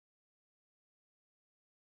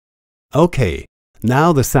Okay,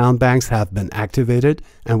 now the sound banks have been activated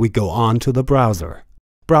and we go on to the browser.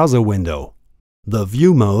 Browser window. The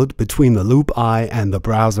view mode between the loopeye and the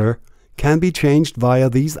browser can be changed via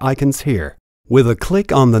these icons here. With a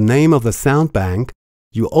click on the name of the sound bank,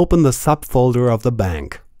 you open the subfolder of the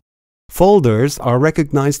bank. Folders are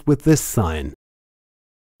recognized with this sign.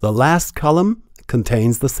 The last column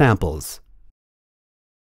contains the samples.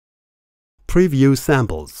 Preview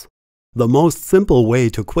samples. The most simple way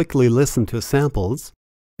to quickly listen to samples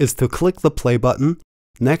is to click the play button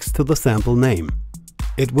next to the sample name.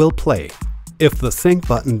 It will play. If the sync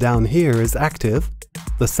button down here is active,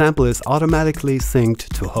 the sample is automatically synced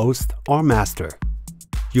to host or master.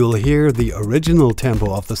 You'll hear the original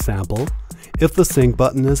tempo of the sample if the sync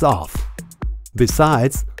button is off.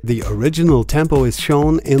 Besides, the original tempo is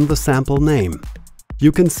shown in the sample name.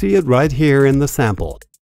 You can see it right here in the sample.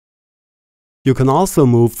 You can also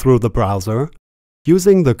move through the browser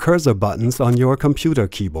using the cursor buttons on your computer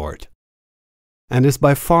keyboard, and is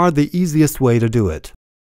by far the easiest way to do it.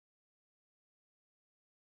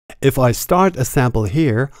 If I start a sample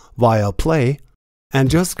here via play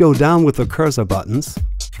and just go down with the cursor buttons,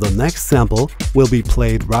 the next sample will be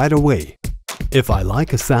played right away. If I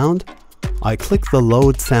like a sound, I click the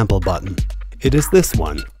load sample button. It is this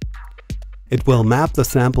one. It will map the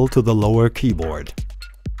sample to the lower keyboard.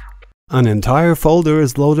 An entire folder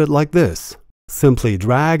is loaded like this. Simply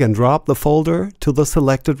drag and drop the folder to the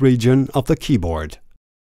selected region of the keyboard.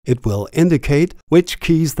 It will indicate which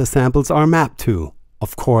keys the samples are mapped to.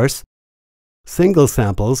 Of course, single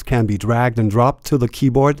samples can be dragged and dropped to the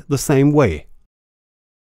keyboard the same way.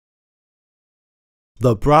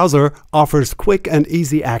 The browser offers quick and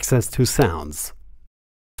easy access to sounds.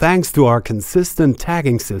 Thanks to our consistent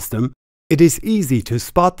tagging system, it is easy to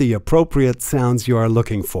spot the appropriate sounds you are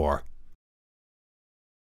looking for.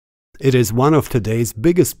 It is one of today's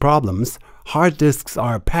biggest problems. Hard disks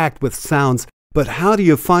are packed with sounds, but how do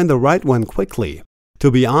you find the right one quickly? To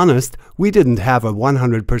be honest, we didn't have a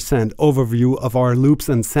 100% overview of our loops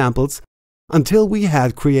and samples until we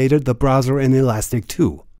had created the browser in Elastik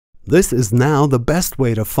 2. This is now the best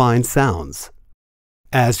way to find sounds.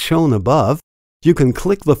 As shown above, you can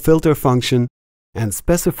click the filter function and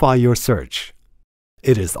specify your search.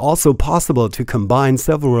 It is also possible to combine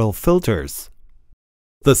several filters,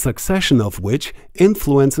 the succession of which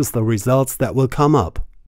influences the results that will come up.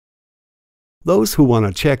 Those who want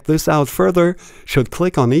to check this out further should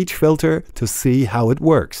click on each filter to see how it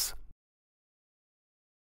works.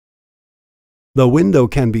 The window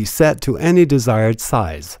can be set to any desired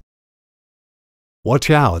size.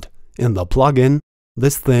 Watch out! In the plugin,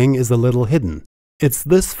 this thing is a little hidden. It's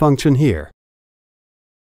this function here.